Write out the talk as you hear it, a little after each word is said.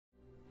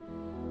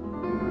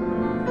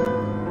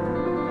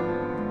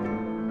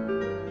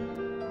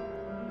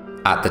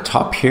At the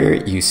top here,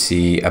 you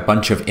see a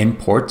bunch of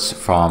imports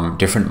from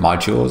different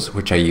modules,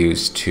 which I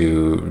use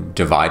to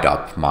divide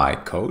up my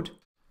code.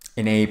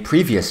 In a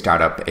previous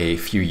startup a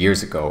few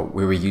years ago,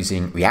 we were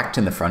using React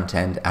in the front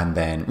end and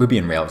then Ruby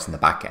on Rails in the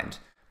back end.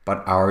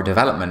 But our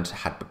development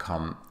had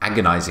become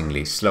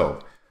agonizingly slow.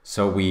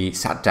 So we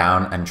sat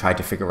down and tried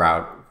to figure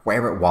out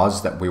where it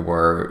was that we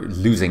were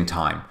losing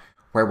time.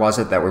 Where was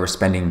it that we were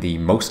spending the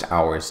most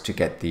hours to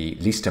get the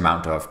least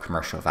amount of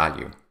commercial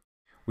value?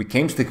 We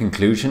came to the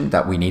conclusion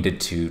that we needed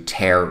to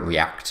tear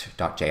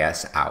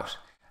React.js out.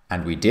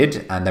 And we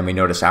did, and then we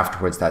noticed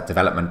afterwards that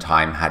development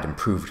time had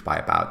improved by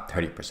about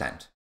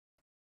 30%.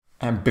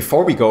 And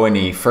before we go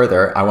any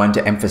further, I want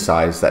to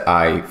emphasize that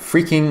I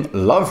freaking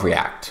love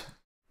React.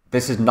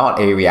 This is not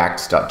a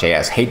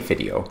React.js hate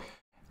video.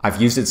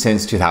 I've used it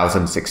since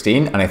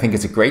 2016, and I think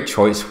it's a great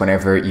choice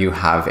whenever you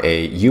have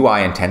a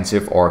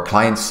UI-intensive or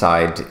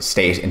client-side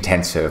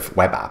state-intensive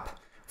web app.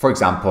 For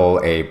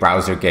example, a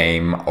browser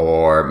game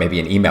or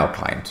maybe an email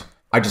client.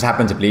 I just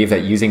happen to believe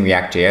that using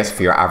React.js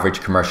for your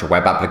average commercial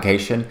web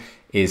application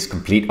is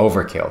complete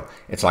overkill.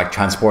 It's like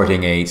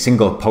transporting a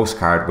single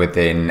postcard with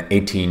an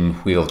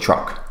 18-wheel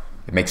truck.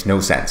 It makes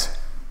no sense.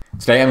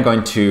 Today I'm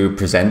going to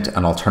present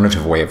an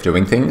alternative way of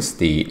doing things,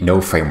 the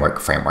no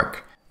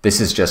framework. This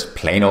is just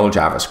plain old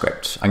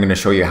JavaScript. I'm going to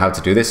show you how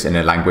to do this in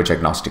a language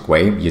agnostic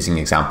way using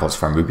examples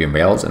from Ruby on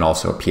Rails and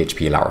also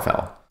PHP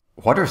Laravel.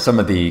 What are some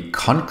of the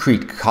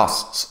concrete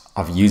costs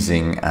of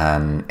using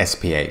an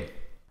SPA?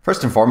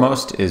 First and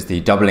foremost is the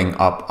doubling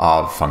up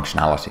of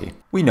functionality.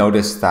 We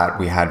noticed that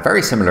we had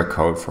very similar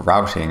code for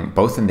routing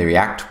both in the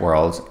React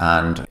world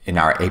and in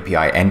our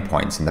API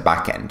endpoints in the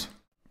backend.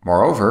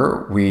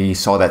 Moreover, we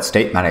saw that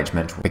state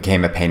management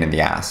became a pain in the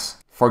ass.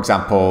 For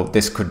example,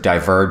 this could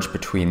diverge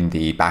between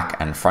the back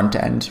and front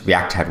end.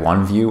 React had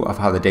one view of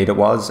how the data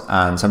was,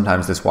 and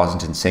sometimes this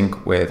wasn't in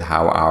sync with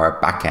how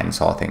our backend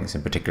saw things,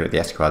 in particular the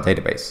SQL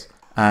database.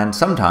 And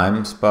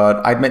sometimes,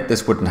 but I admit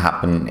this wouldn't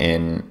happen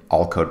in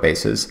all code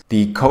bases,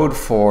 the code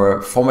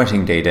for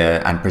formatting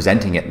data and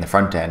presenting it in the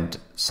front end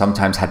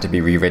sometimes had to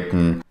be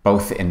rewritten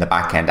both in the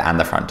back end and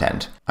the front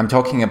end. I'm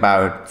talking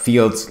about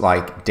fields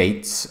like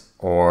dates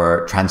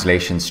or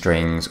translation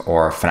strings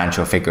or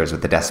financial figures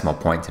with the decimal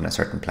point in a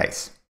certain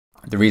place.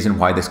 The reason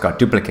why this got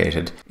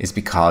duplicated is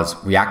because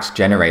React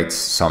generates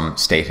some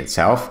state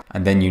itself,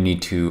 and then you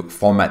need to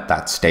format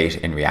that state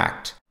in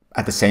React.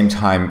 At the same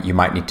time, you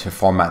might need to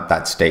format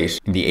that state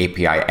in the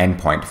API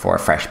endpoint for a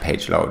fresh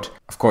page load.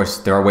 Of course,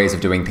 there are ways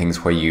of doing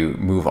things where you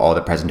move all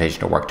the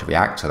presentational work to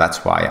React, so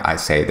that's why I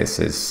say this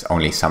is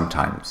only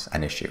sometimes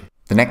an issue.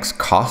 The next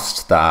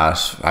cost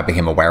that I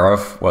became aware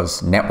of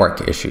was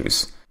network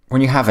issues.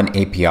 When you have an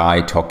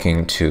API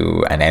talking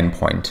to an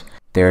endpoint,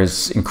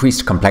 there's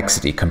increased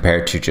complexity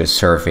compared to just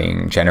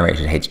serving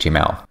generated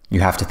HTML. You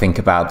have to think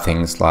about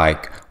things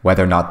like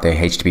whether or not the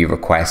HTTP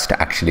request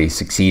actually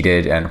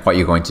succeeded and what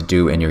you're going to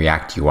do in your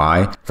React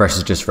UI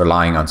versus just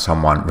relying on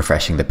someone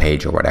refreshing the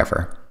page or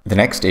whatever. The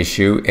next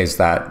issue is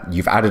that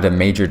you've added a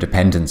major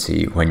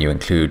dependency when you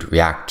include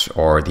React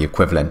or the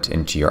equivalent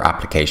into your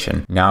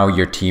application. Now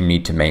your team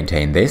need to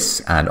maintain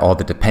this and all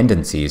the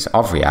dependencies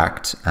of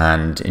React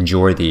and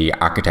endure the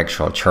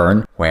architectural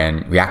churn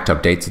when React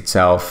updates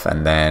itself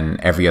and then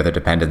every other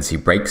dependency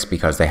breaks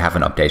because they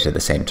haven't updated at the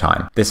same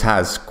time. This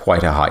has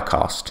quite a high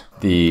cost.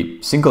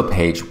 The single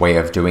page way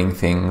of doing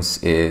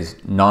things is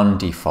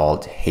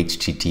non-default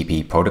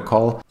HTTP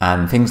protocol,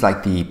 and things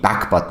like the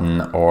back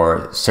button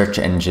or search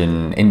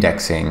engine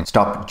indexing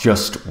stop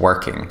just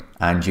working,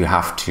 and you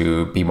have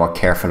to be more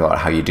careful about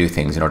how you do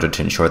things in order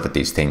to ensure that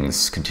these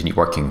things continue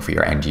working for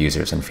your end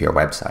users and for your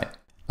website.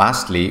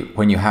 Lastly,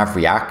 when you have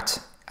React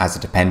as a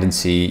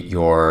dependency,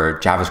 your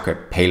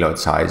JavaScript payload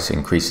size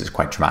increases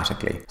quite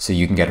dramatically, so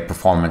you can get a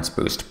performance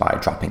boost by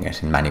dropping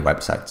it in many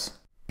websites.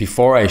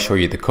 Before I show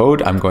you the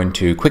code, I'm going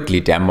to quickly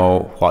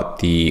demo what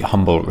the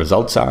humble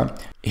results are.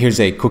 Here's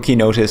a cookie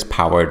notice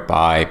powered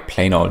by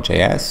plain old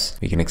JS.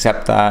 We can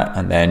accept that,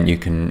 and then you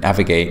can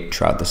navigate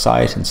throughout the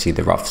site and see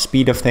the rough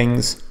speed of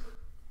things.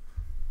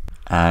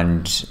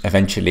 And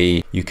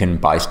eventually you can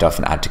buy stuff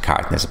and add to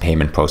cart, and there's a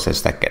payment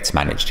process that gets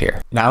managed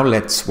here. Now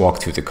let's walk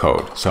through the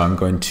code. So I'm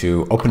going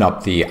to open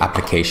up the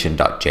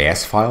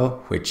application.js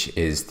file, which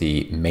is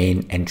the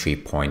main entry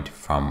point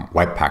from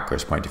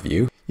Webpacker's point of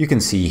view. You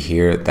can see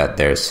here that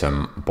there's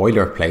some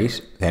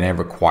boilerplate. Then I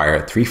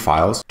require 3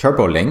 files,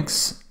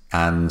 turbolinks,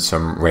 and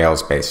some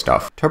Rails-based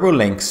stuff.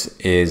 Turbolinks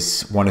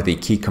is one of the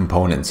key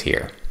components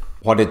here.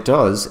 What it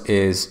does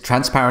is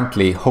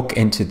transparently hook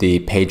into the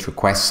page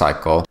request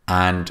cycle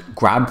and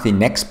grab the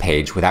next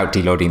page without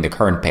deloading the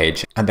current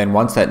page. And then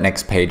once that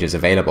next page is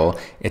available,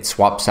 it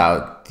swaps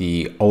out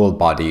the old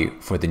body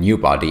for the new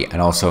body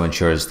and also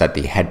ensures that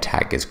the head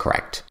tag is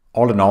correct.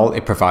 All in all,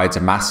 it provides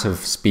a massive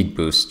speed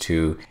boost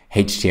to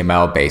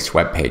HTML-based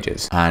web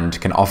pages and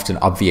can often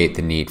obviate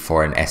the need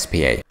for an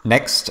SPA.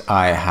 Next,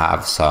 I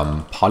have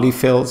some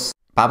polyfills.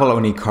 Babel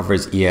only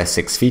covers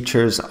ES6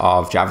 features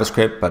of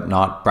JavaScript, but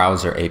not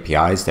browser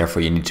APIs.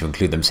 Therefore, you need to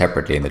include them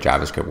separately in the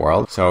JavaScript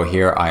world. So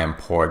here I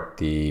import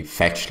the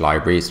fetch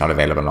library. It's not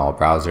available in all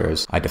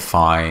browsers. I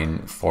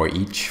define for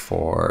each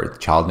for the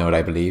child node,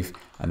 I believe.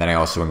 And then I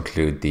also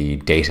include the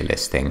data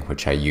listing,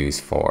 which I use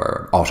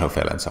for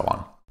autofill and so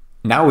on.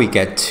 Now we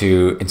get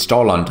to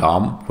install on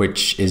DOM,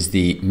 which is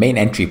the main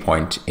entry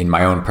point in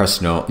my own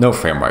personal No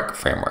Framework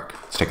framework.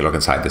 Let's take a look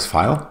inside this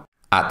file.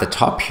 At the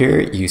top here,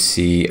 you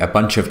see a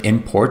bunch of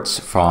imports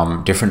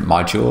from different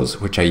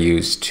modules, which I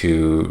use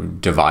to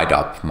divide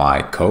up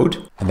my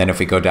code. And then if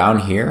we go down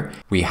here,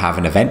 we have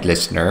an event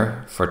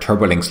listener for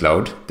turbolinks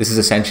load. This is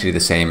essentially the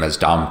same as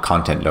DOM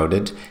content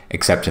loaded,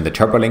 except in the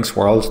turbolinks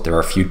world, there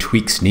are a few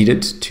tweaks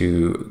needed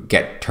to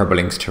get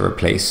turbolinks to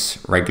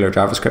replace regular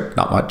JavaScript,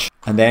 not much.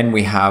 And then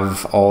we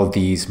have all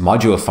these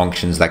module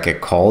functions that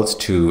get called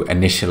to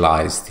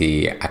initialize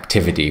the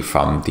activity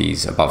from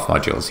these above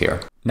modules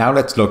here. Now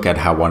let's look at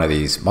how one of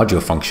these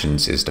module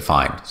functions is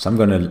defined. So I'm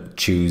going to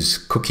choose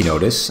cookie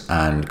notice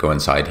and go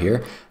inside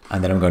here.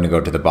 And then I'm going to go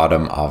to the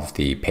bottom of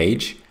the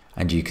page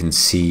and you can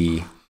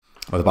see,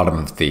 or the bottom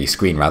of the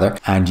screen rather,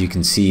 and you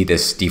can see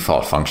this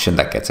default function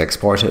that gets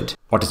exported.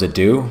 What does it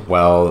do?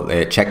 Well,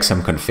 it checks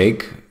some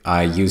config.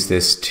 I use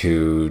this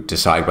to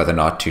decide whether or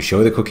not to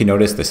show the cookie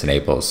notice. This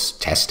enables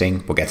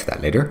testing. We'll get to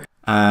that later.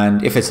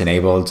 And if it's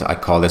enabled, I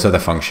call this other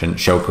function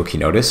show cookie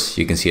notice.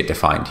 You can see it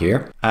defined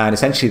here. And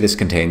essentially this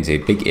contains a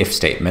big if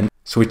statement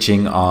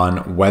switching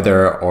on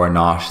whether or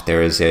not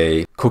there is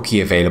a cookie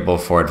available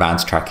for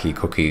advanced track key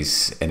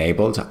cookies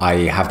enabled.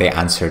 Have they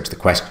answered the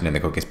question in the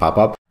cookies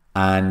pop-up?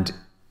 And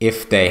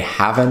if they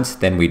haven't,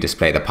 then we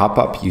display the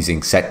pop-up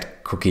using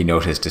set cookie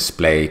notice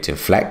display to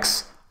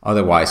flex,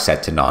 otherwise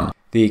set to none.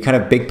 The kind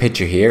of big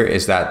picture here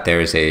is that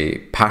there's a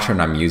pattern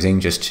I'm using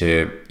just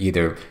to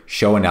either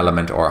show an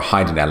element or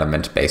hide an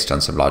element based on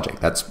some logic.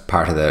 That's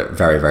part of the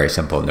very, very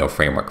simple No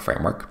Framework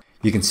framework.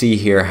 You can see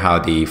here how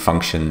the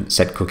function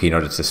set cookie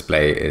notice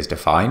display is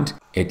defined.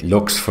 It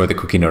looks for the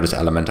cookie notice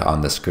element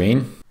on the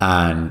screen.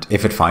 And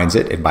if it finds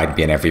it, it might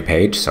be in every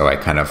page. So I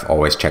kind of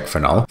always check for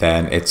null.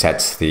 Then it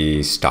sets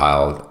the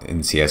style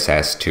in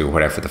CSS to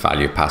whatever the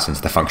value passed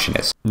into the function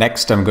is.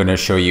 Next, I'm going to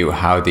show you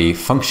how the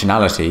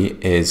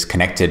functionality is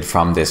connected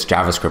from this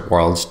JavaScript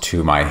world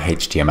to my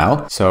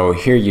HTML. So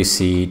here you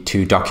see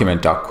two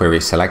document.query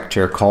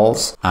selector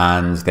calls,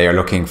 and they are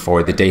looking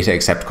for the data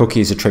except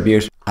cookies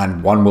attribute.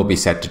 And one will be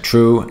set to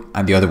true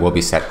and the other will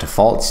be set to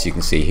false. You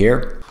can see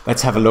here.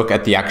 Let's have a look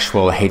at the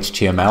actual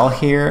HTML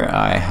here.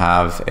 I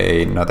have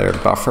another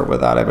buffer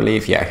with that, I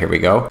believe. Yeah, here we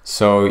go.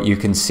 So you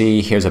can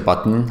see here's a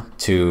button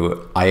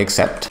to I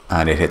accept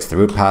and it hits the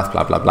root path,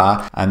 blah, blah,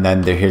 blah. And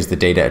then here's the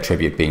data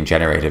attribute being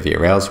generated via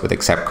Rails with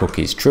accept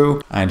cookies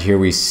true. And here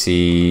we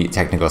see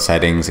technical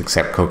settings,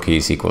 accept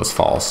cookies equals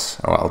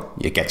false. Well,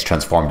 it gets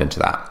transformed into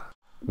that.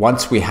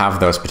 Once we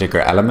have those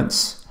particular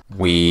elements,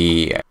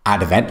 we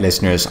add event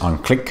listeners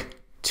on click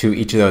to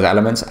each of those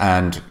elements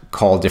and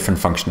call different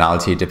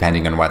functionality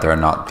depending on whether or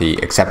not the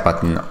accept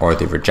button or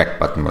the reject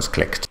button was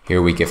clicked.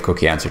 Here we give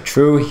cookie answer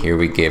true, here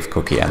we give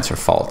cookie answer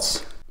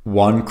false.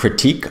 One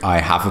critique I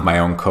have of my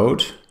own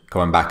code,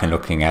 going back and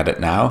looking at it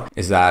now,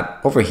 is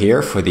that over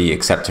here for the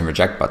accept and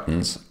reject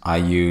buttons, I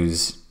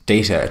use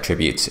data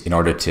attributes in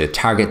order to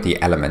target the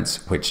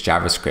elements which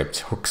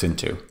JavaScript hooks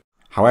into.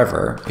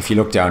 However, if you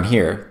look down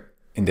here,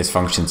 in this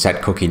function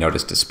set cookie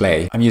notice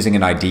display, I'm using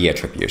an ID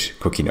attribute,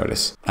 cookie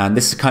notice. And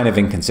this is kind of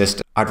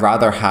inconsistent. I'd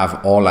rather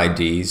have all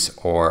IDs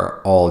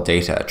or all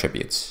data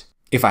attributes.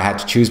 If I had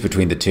to choose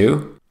between the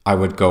two, I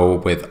would go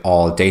with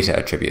all data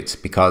attributes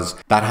because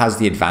that has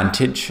the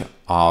advantage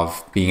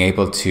of being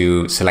able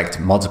to select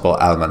multiple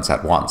elements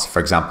at once. For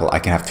example, I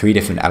can have 3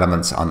 different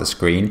elements on the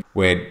screen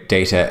with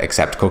data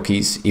except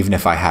cookies, even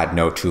if I had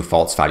no true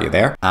false value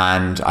there,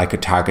 and I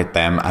could target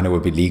them and it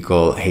would be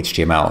legal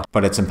HTML.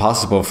 But it's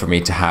impossible for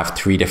me to have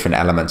 3 different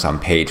elements on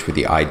page with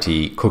the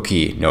ID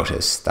cookie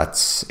notice.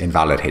 That's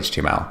invalid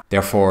HTML.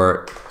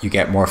 Therefore, you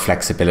get more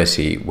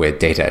flexibility with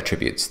data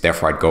attributes.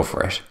 Therefore, I'd go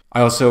for it.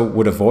 I also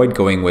would avoid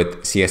going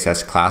with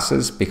CSS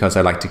classes because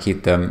I like to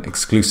keep them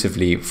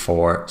exclusively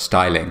for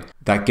styling.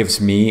 That gives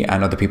me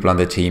and other people on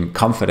the team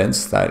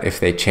confidence that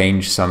if they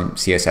change some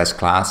CSS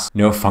class,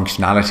 no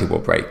functionality will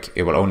break.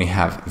 It will only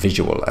have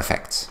visual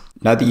effects.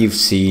 Now that you've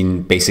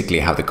seen basically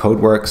how the code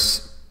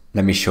works,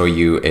 let me show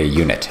you a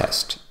unit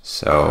test.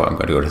 So I'm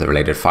going to go to the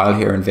related file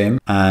here in Vim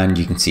and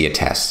you can see a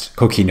test,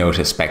 cookie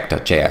notice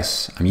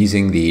spec.js. I'm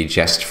using the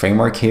Jest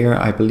framework here,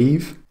 I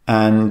believe.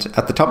 And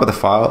at the top of the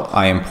file,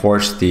 I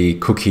import the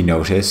cookie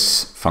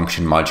notice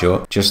function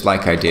module, just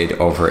like I did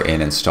over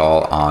in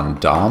install on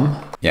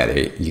DOM. Yeah,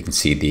 you can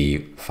see the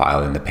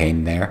file in the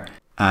pane there.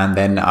 And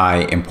then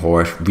I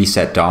import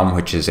reset DOM,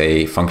 which is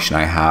a function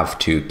I have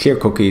to clear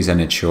cookies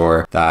and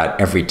ensure that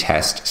every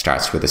test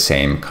starts with the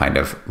same kind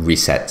of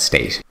reset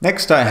state.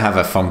 Next, I have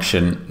a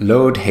function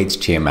load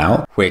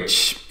HTML,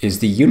 which is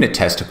the unit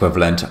test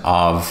equivalent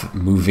of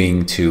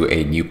moving to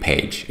a new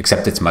page,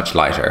 except it's much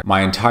lighter.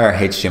 My entire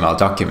HTML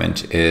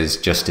document is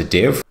just a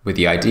div with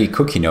the ID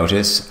cookie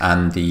notice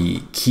and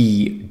the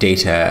key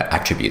data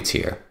attributes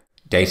here.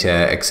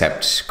 Data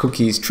accept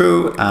cookies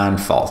true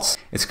and false.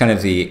 It's kind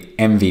of the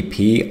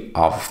MVP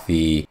of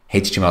the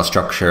HTML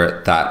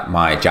structure that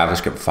my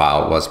JavaScript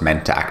file was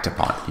meant to act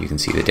upon. You can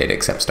see the data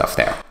accept stuff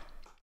there.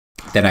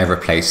 Then I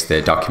replace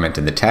the document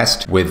in the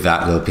test with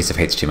that little piece of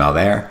HTML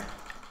there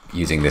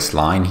using this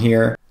line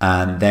here.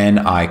 And then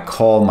I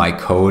call my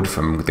code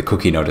from the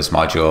cookie notice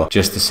module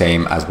just the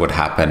same as would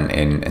happen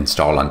in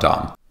install on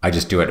DOM. I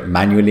just do it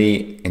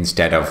manually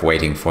instead of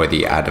waiting for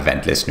the add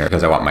event listener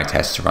because I want my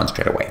tests to run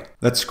straight away.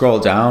 Let's scroll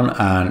down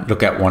and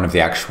look at one of the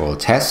actual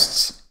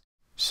tests.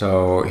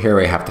 So here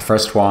we have the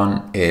first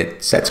one.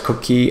 It sets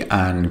cookie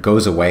and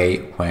goes away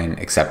when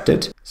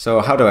accepted.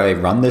 So how do I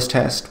run this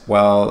test?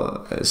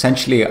 Well,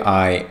 essentially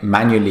I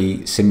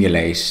manually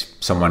simulate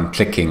someone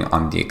clicking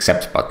on the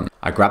accept button.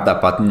 I grab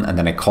that button and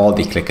then I call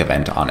the click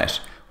event on it,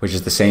 which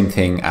is the same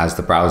thing as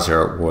the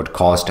browser would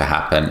cause to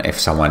happen if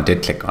someone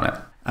did click on it.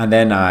 And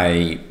then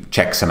I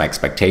check some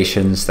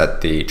expectations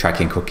that the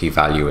tracking cookie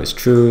value is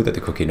true, that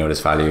the cookie notice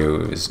value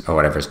is, or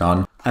whatever is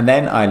none. And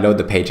then I load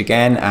the page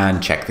again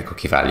and check the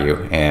cookie value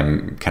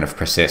kind of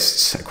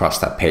persists across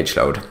that page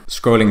load.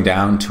 Scrolling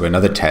down to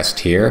another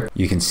test here,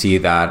 you can see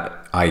that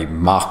I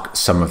mock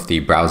some of the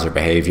browser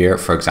behavior,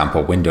 for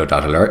example,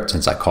 window.alert,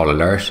 since I call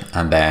alert,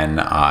 and then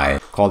I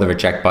call the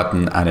reject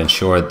button and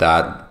ensure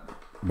that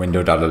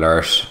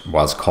window.alert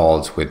was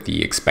called with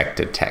the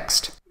expected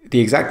text. The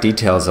exact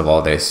details of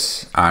all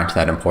this aren't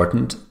that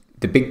important.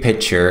 The big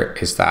picture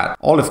is that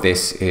all of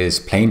this is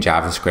plain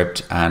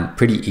JavaScript and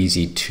pretty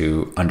easy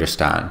to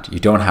understand. You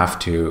don't have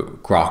to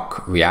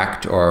grok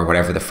React or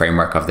whatever the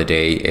framework of the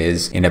day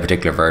is in a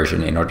particular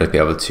version in order to be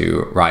able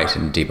to write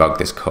and debug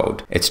this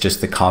code. It's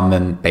just the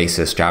common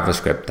basis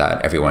JavaScript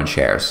that everyone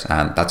shares,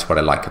 and that's what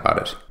I like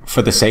about it.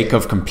 For the sake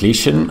of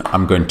completion,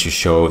 I'm going to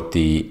show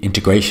the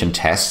integration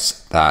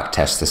tests that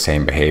test the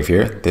same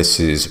behavior. This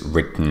is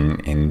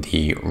written in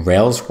the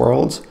Rails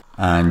world.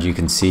 And you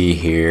can see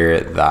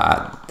here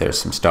that there's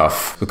some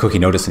stuff. The cookie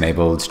notice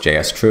enabled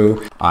JS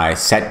true. I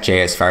set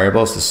JS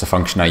variables. This is a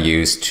function I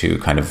use to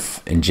kind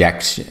of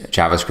inject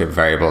JavaScript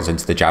variables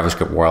into the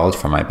JavaScript world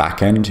from my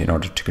backend in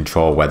order to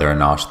control whether or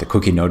not the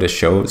cookie notice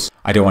shows.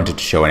 I don't want it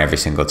to show in every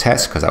single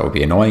test because that would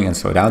be annoying and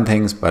slow down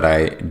things, but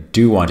I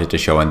do want it to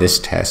show in this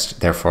test.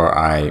 Therefore,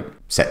 I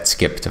set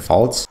skip to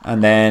false.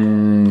 And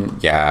then,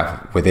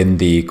 within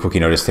the cookie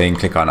notice thing,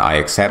 click on I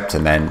accept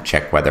and then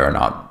check whether or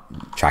not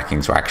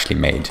trackings were actually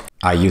made.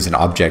 I use an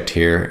object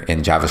here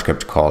in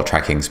JavaScript called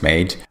trackings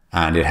made,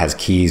 and it has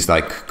keys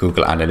like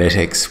Google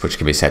Analytics, which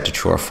can be set to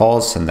true or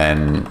false. And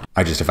then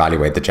I just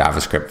evaluate the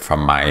JavaScript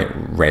from my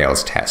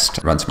Rails test,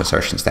 run some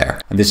assertions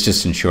there. And this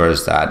just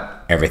ensures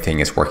that everything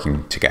is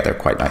working together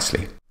quite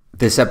nicely.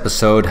 This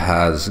episode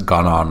has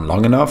gone on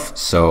long enough,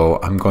 so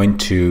I'm going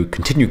to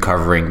continue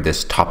covering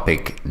this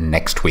topic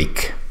next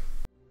week.